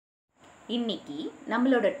இன்னைக்கு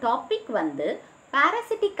நம்மளோட டாபிக் வந்து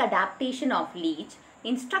Parasitic Adaptation of Leech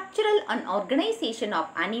in Structural and Organization of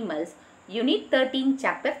Animals, Unit 13,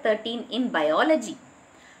 Chapter 13 in Biology.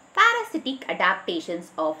 Parasitic Adaptations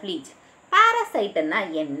of Leech. Parasiteன்னா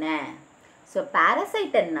என்ன? So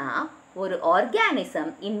parasiteன்னா ஒரு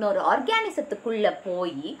organism இன்னொரு ஆர்கானிசத்துக்குள்ள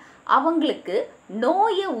போய் அவங்களுக்கு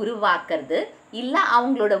நோயை உருவாக்குறது இல்ல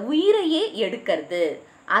அவங்களோட உயிரையே எடுக்கிறது,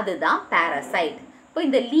 அதுதான் parasite. இப்போ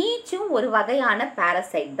இந்த லீச்சும் ஒரு வகையான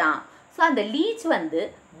parasite தான். ஸோ அந்த லீச் வந்து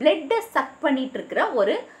பிளட்டை சக் பண்ணிட்டு இருக்கிற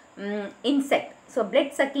ஒரு இன்செக்ட். ஸோ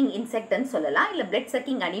பிளட் சக்கிங் இன்செக்ட்னு சொல்லலாம், இல்லை பிளட்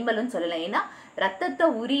சக்கிங் அனிமல்னு சொல்லலாம். ஏன்னா ரத்தத்தை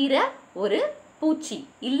உரிகிற ஒரு பூச்சி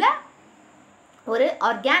இல்லை ஒரு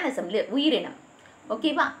ஆர்கானிசம் உயிரினம்.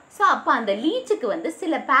 ஓகேவா? ஸோ அப்போ அந்த லீச்சுக்கு வந்து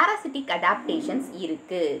சில parasitic adaptations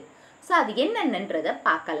இருக்குது. ஸோ அது என்னென்னன்றதை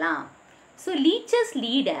பார்க்கலாம். So leeches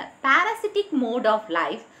lead a parasitic mode of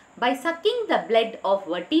life by sucking the blood of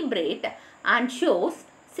vertebrate and shows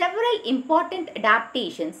several important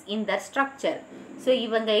adaptations in their structure. So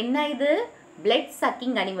இவங்க என்ன இது blood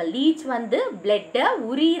sucking animal. leech வந்து blood-ஐ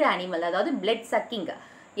உரிகிற அனிமல், அதாவது blood sucking.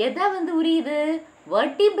 எதை வந்து உரியுது?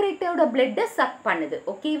 vertebrate-ஓட blood-ஐ chuck பண்ணுது.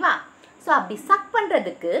 ஓகேவா? So அப்படி சக்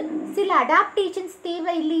பண்ணுறதுக்கு சில அடாப்டேஷன்ஸ்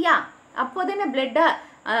தேவை இல்லையா? அப்போதானே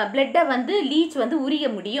பிளட்டை வந்து லீச் வந்து உரிய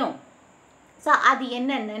முடியும். ஸோ அது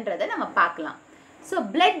என்னென்னன்றதை நம்ம பார்க்கலாம். So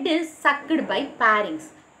blood is சக்டு by பாரிங்ஸ்.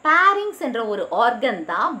 பாரிங்ஸ் என்ற ஒரு ஆர்கன்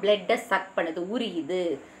தான் பிளட்டை சக் பண்ணுது, உரியுது.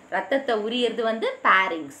 ரத்தத்தை உரியறது வந்து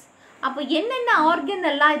பாரிங்ஸ். அப்போ என்னென்ன ஆர்கன்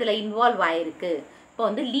எல்லாம் இதில் இன்வால்வ் ஆகிருக்கு? இப்போ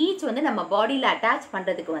வந்து லீச் வந்து நம்ம பாடியில் அட்டாச்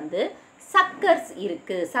பண்ணுறதுக்கு வந்து சக்கர்ஸ்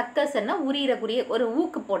இருக்குது. சக்கர்ஸ்ன்னா உரியக்கூடிய ஒரு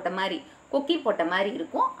ஊக்கு போட்ட மாதிரி, கொக்கி போட்ட மாதிரி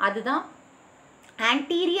இருக்கும். அதுதான்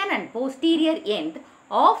anterior and posterior end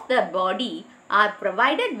of the body are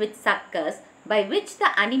provided with suckers by which the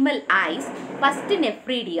animal eyes first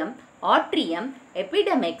nephridium, atrium,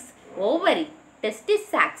 epidermis, ovary, testis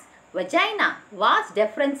sacs, vagina, vas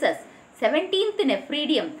deferens, 17th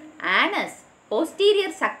nephridium, anus,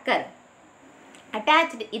 posterior sucker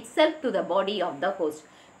attached itself to the body of the host.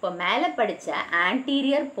 இப்போ மேலே படித்த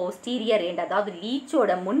anterior posterior end, அதாவது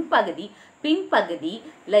லீச்சோட முன்பகுதி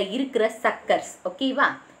பின்பகுதியில் இருக்கிற suckers. ஓகேவா?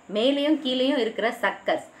 மேலேயும் கீழேயும் இருக்கிற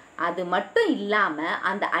சக்கர்ஸ். அது மட்டும் இல்லாமல்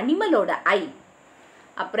அந்த அனிமலோட ஐ,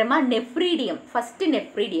 அப்புறமா நெஃப்ரீடியம், first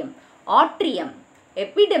நெஃப்ரீடியம், atrium,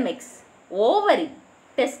 எபிடெமிக்ஸ், ovary,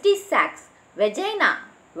 testis socks, vagina,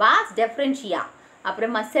 was டெஃபரன்ஷியா,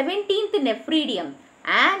 அப்புறமா 17th நெஃப்ரீடியம்,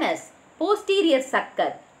 ஆனஸ், போஸ்டீரியர்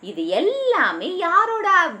சக்கர், இது எல்லாமே யாரோட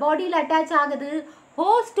பாடியில் அட்டாச் ஆகுது?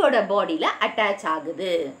 ஹோஸ்டோட பாடியில் அட்டாச்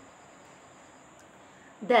ஆகுது.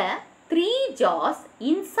 The 3 jaws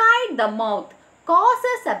inside the mouth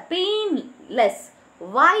causes a painless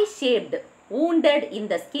Y-shaped wounded in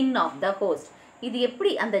the skin of the host. இது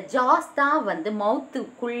எப்படி? அந்த jaws தான் வந்து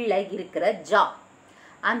மவுத்துக்குள்ளே இருக்கிற ஜா.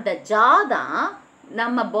 அந்த ஜா தான்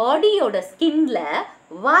நம்ம பாடியோட ஸ்கின்ல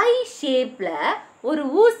Y ஷேப்பில் ஒரு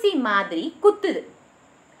ஊசி மாதிரி குத்துது.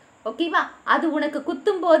 ஓகேவா? அது உனக்கு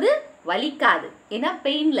குத்தும்போது வலிக்காது, ஏன்னா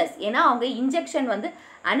பெயின்லெஸ். ஏன்னா அவங்க இன்ஜெக்ஷன் வந்து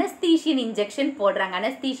அனஸ்தீஷியன் இன்ஜெக்ஷன் போடுறாங்க.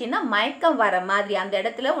 அனஸ்தீஷியன்னா மயக்கம் வர மாதிரி, அந்த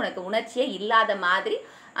இடத்துல உனக்கு உணர்ச்சியே இல்லாத மாதிரி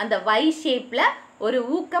அந்த வை ஷேப்பில் ஒரு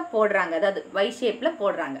ஊக்க போடுறாங்க, அதாவது வை ஷேப்பில்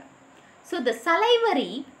போடுறாங்க. So the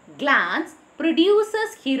salivary glands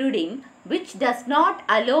produces hirudin which does not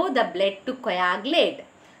allow the blood to coagulate.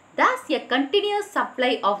 Thus a continuous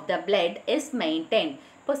supply of the blood is maintained.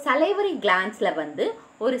 இப்போ salivary glandsல வந்து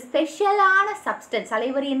ஒரு ஸ்பெஷலான சப்ஸ்டன்ஸ்,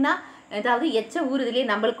 சலைவரின்னா அதாவது எச்ச ஊறுதலே,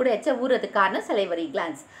 நம்மளுக்கு கூட எச்ச ஊறுறதுக்கு காரணம் சலைவரி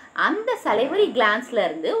கிளான்ஸ். அந்த சலைவரி கிளான்ஸ்ல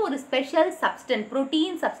இருந்து ஒரு ஸ்பெஷல் சப்ஸ்டன்ஸ்,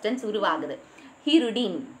 புரோட்டீன் சப்ஸ்டன்ஸ் உருவாகுது,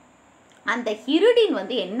 ஹிருடின். அந்த ஹிருடின்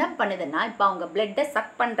வந்து என்ன பண்ணுதுன்னா, இப்போ அவங்க பிளட்டை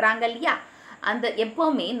சக் பண்ணுறாங்க இல்லையா, அந்த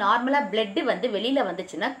எப்போவுமே நார்மலாக பிளட்டு வந்து வெளியில்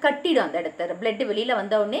வந்துச்சுன்னா கட்டிடும், அந்த இடத்துல பிளட்டு வெளியில்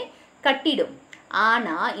வந்தவுடனே கட்டிடும்.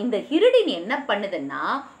 ஆனால் இந்த ஹிருடின் என்ன பண்ணுதுன்னா,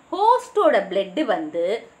 ஹோஸ்டோட பிளட்டு வந்து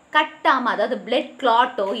கட்டாமல், அதாவது பிளட்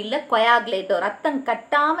கிளாட்டோ இல்லை கொயாகுலேட்டோ, ரத்தம்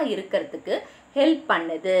கட்டாமல் இருக்கிறதுக்கு ஹெல்ப்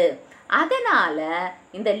பண்ணுது. அதனால்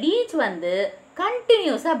இந்த லீச் வந்து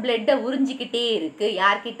கண்டினியூஸாக பிளட்டை உறிஞ்சிக்கிட்டே இருக்குது.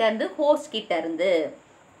 யார்கிட்ட இருந்து? ஹோஸ்ட் கிட்ட இருந்து.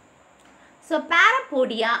 So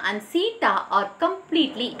பாரபோடியா and cheetah are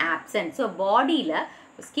completely absent. So பாடியில்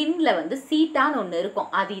ஸ்கின்ல வந்து சீட்டான்னு ஒன்று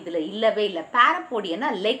இருக்கும், அது இதில் இல்லவே இல்லை.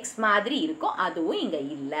 பாரபோடியானா லெக்ஸ் மாதிரி இருக்கும், அதுவும் இங்கே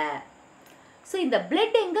இல்லை. ஸோ இந்த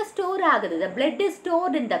பிளட் எங்கே ஸ்டோர் ஆகுது? the blood is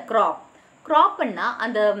stored in the crop. க்ராப்னா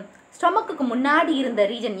அந்த ஸ்டொமக்குக்கு முன்னாடி இருந்த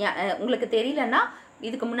ரீஜன். உங்களுக்கு தெரியலன்னா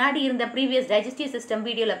இதுக்கு முன்னாடி இருந்த ப்ரீவியஸ் டைஜஸ்டிவ் சிஸ்டம்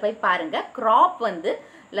வீடியோவில் போய் பாருங்கள். க்ராப் வந்து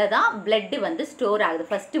தான் பிளட்டு வந்து ஸ்டோர் ஆகுது.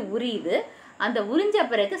 ஃபஸ்ட்டு உரியுது, அந்த உறிஞ்ச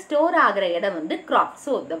பிறகு ஸ்டோர் ஆகிற இடம் வந்து graph.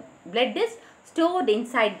 So the blood is stored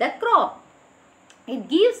inside the crop. It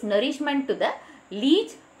gives nourishment to the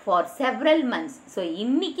leech for several months. So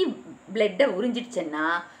இன்னைக்கு பிளட்டை உறிஞ்சிடுச்சுன்னா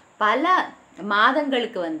பல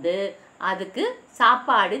மாதங்களுக்கு வந்து அதுக்கு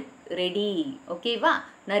சாப்பாடு ரெடி. ஓகேவா?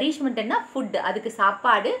 நரிஷ்மெண்ட்னா ஃபுட், அதுக்கு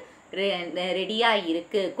சாப்பாடு ரெடியாக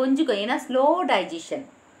இருக்குது. கொஞ்சம் ஏன்னா ஸ்லோ டைஜஷன்,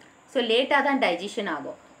 ஸோ லேட்டாக தான் டைஜஷன்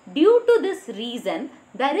ஆகும். Due to this reason,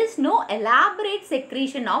 there is no elaborate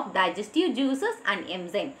secretion of digestive juices and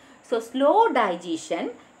enzymes. So slow digestion,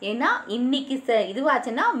 ஏன்னா இன்னைக்கு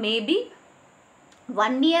இதுவாச்சுன்னா மேபி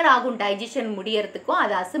 1 year ஆகும் டைஜஷன் முடியறதுக்கும்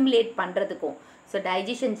அதை அசிமுலேட் பண்ணுறதுக்கும். ஸோ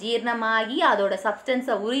டைஜஷன் ஜீரணமாகி அதோட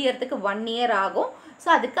சப்ஸ்டன்ஸை உரியறதுக்கு 1 year ஆகும். ஸோ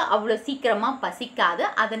அதுக்கு அவ்வளோ சீக்கிரமாக பசிக்காது.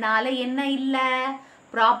 அதனால் என்ன இல்லை,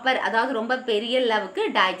 ப்ராப்பர் அதாவது ரொம்ப பெரிய லெவலுக்கு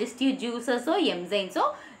டைஜஸ்டிவ் ஜூஸஸோ என்சைம்ஸோ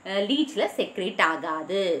லீச்சில் செக்ரேட்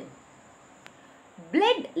ஆகாது.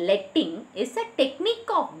 Blood letting is a technique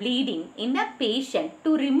of bleeding in a patient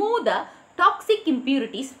to remove the toxic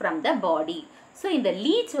impurities from the body. So இந்த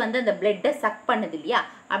லீச் வந்து அந்த பிளட்டை சக் பண்ணுது இல்லையா,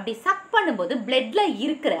 அப்படி சக் பண்ணும்போது பிளட்ல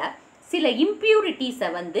இருக்கிற சில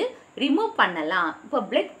இம்ப்யூரிட்டிஸை வந்து ரிமூவ் பண்ணலாம். இப்போ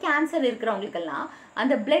பிளட் கேன்சர் இருக்கிறவங்களுக்கெல்லாம்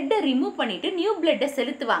அந்த பிளட்டை ரிமூவ் பண்ணிவிட்டு நியூ பிளட்டை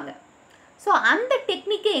செலுத்துவாங்க. ஸோ அந்த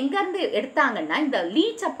டெக்னிக்கை எங்கேருந்து எடுத்தாங்கன்னா இந்த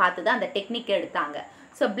லீச்சை பார்த்து தான் அந்த டெக்னிக்கை எடுத்தாங்க.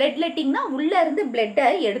 ஸோ பிளட் லெட்டிங்னா உள்ளேருந்து பிளட்டை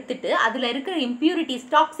எடுத்துட்டு அதில் இருக்கிற இம்ப்யூரிட்டிஸ்,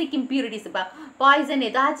 டாக்ஸிக் இம்ப்யூரிட்டிஸ், இப்போ பாய்சன்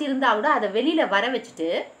ஏதாச்சும் இருந்தால் கூட அதை வெளியில் வர வச்சுட்டு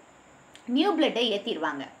நியூ பிளட்டை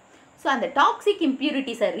ஏற்றிடுவாங்க. ஸோ அந்த டாக்ஸிக்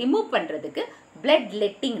இம்ப்யூரிட்டிஸை ரிமூவ் பண்ணுறதுக்கு blood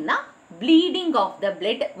லெட்டிங்னா bleeding of the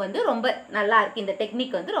blood வந்து ரொம்ப நல்லா இருக்குது. இந்த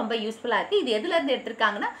டெக்னிக் வந்து ரொம்ப யூஸ்ஃபுல்லாக இருக்குது. இது எதுலேருந்து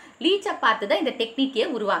எடுத்திருக்காங்கன்னா லீச்சை பார்த்து தான் இந்த டெக்னிக்கே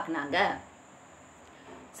உருவாக்குனாங்க.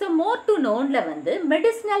 ஸோ மோர் டு நோனில் வந்து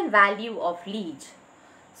medicinal value of leech.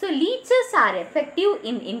 So leeches are effective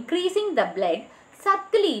in increasing the blood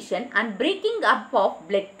circulation and breaking up of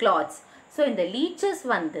blood clots. So இந்த leeches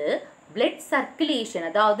வந்து blood circulation,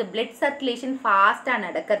 அதாவது blood circulation ஃபாஸ்ட்டாக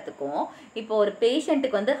நடக்கிறதுக்கும், இப்போ ஒரு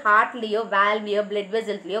பேஷண்ட்டுக்கு வந்து ஹார்ட்லேயோ வேல்வ்லையோ பிளட்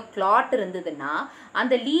வெசல்ஸ்லையோ கிளாட் இருந்ததுன்னா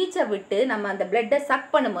அந்த லீச்சை விட்டு நம்ம அந்த பிளட்டை சக்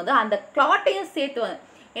பண்ணும்போது அந்த கிளாட்டையும் சேர்த்து,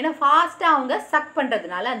 ஏன்னா ஃபாஸ்ட்டாக அவங்க சக்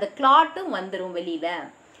பண்ணுறதுனால அந்த கிளாட்டும் வந்துடும் வெளியில்.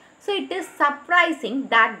 So it is surprising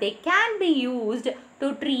that they can be used to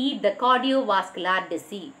treat the cardiovascular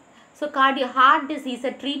disease. So heart disease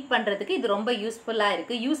treat பண்ணுறதுக்கு இது ரொம்ப யூஸ்ஃபுல்லாக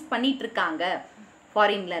இருக்குது, யூஸ் பண்ணிட்டு இருக்காங்க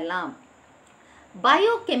ஃபாரின்லலாம்.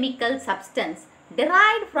 Biochemical substance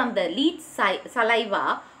derived from the leech saliva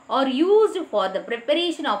are used for the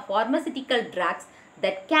preparation of pharmaceutical drugs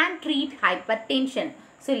that can treat hypertension.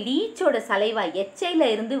 So லீச்சோட saliva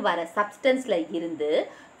எச்சையில் இருந்து வர சப்ஸ்டன்ஸில் இருந்து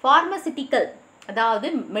ஃபார்மசிட்டிக்கல் அதாவது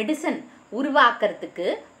மெடிசன் உருவாக்குறதுக்கு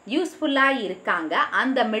யூஸ்ஃபுல்லாக இருக்காங்க.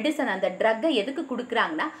 அந்த மெடிசன், அந்த ட்ரக்கை எதுக்கு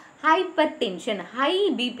கொடுக்குறாங்கன்னா ஹைப்பர் டென்ஷன், ஹை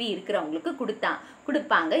பிபி இருக்கிறவங்களுக்கு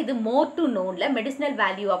கொடுப்பாங்க. இது more to நோனில் medicinal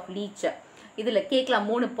value of leech. இதில் கேட்கலாம்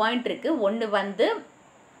 3 பாயிண்ட் இருக்குது. ஒன்று வந்து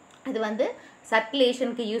இது வந்து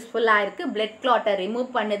சர்க்குலேஷனுக்கு யூஸ்ஃபுல்லாக இருக்குது, பிளட் கிளாட்டை ரிமூவ்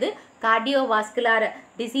பண்ணுது, கார்டியோவாஸ்குலர்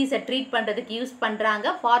டிசீஸை ட்ரீட் பண்ணுறதுக்கு யூஸ் பண்ணுறாங்க,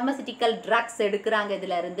 ஃபார்மசிட்டிக்கல் ட்ரக்ஸ் எடுக்கிறாங்க,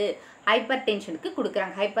 இதில் இருந்து ஹைப்பர் டென்ஷனுக்கு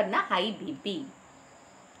கொடுக்குறாங்க. ஹைப்பர்னா ஹை பிபி.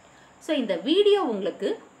 ஸோ இந்த வீடியோ உங்களுக்கு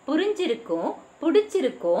பிடிச்சிருக்கும்.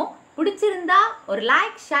 பிடிச்சிருந்தா ஒரு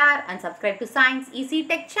like, share and subscribe to science easy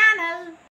tech channel.